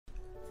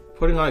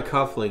Putting on a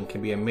cufflink can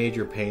be a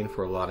major pain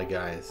for a lot of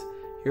guys.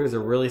 Here's a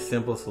really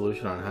simple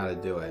solution on how to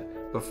do it.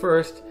 But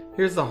first,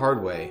 here's the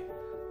hard way.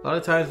 A lot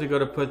of times we go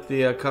to put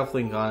the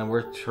cufflink on and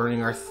we're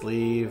turning our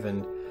sleeve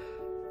and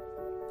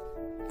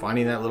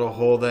finding that little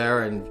hole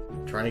there and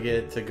trying to get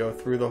it to go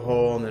through the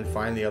hole and then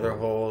find the other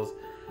holes.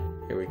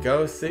 Here we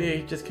go. See,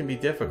 it just can be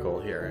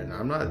difficult here, and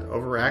I'm not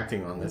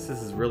overacting on this.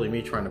 This is really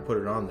me trying to put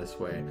it on this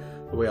way,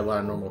 the way a lot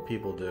of normal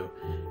people do.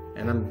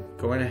 And I'm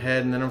going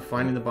ahead and then I'm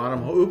finding the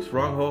bottom hole. Oops,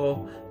 wrong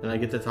hole. Then I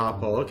get the top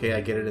hole. Okay,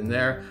 I get it in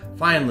there.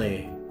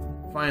 Finally,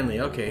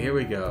 okay, here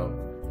we go.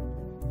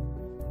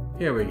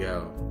 Here we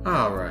go.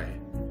 All right.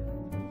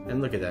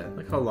 And look at that.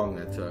 Look how long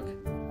that took.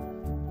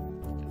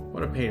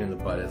 What a pain in the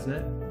butt, isn't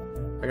it?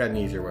 I got an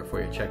easier way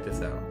for you. Check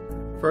this out.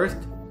 First,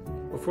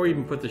 before you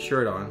even put the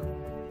shirt on,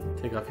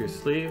 take off your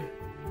sleeve,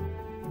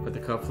 put the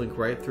cufflink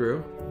right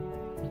through.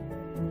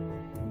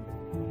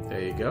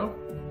 There you go.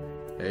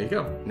 There you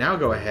go. Now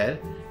go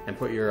ahead and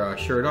put your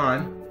shirt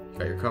on.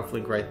 Got your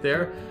cufflink right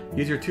there.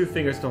 Use your two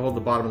fingers to hold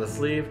the bottom of the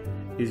sleeve.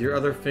 Use your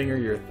other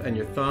finger and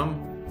your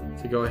thumb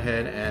to go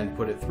ahead and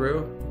put it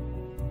through.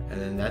 And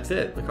then that's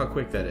it. Look how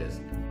quick that is.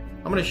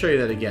 I'm going to show you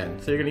that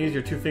again. So you're going to use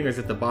your two fingers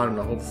at the bottom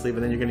to hold the sleeve,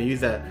 and then you're going to use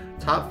that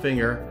top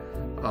finger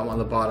on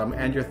the bottom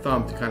and your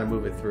thumb to kind of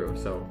move it through.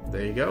 So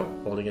there you go,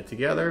 holding it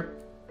together.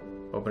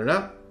 Open it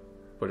up,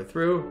 put it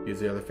through, use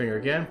the other finger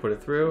again, put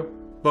it through,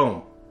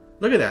 boom.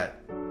 Look at that.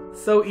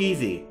 So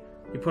easy.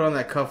 You put on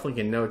that cufflink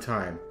in no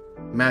time.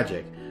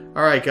 Magic.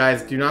 Alright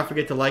guys, do not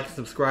forget to like and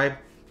subscribe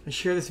and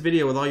share this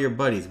video with all your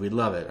buddies. We'd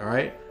love it,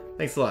 alright?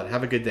 Thanks a lot.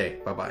 Have a good day.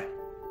 Bye-bye.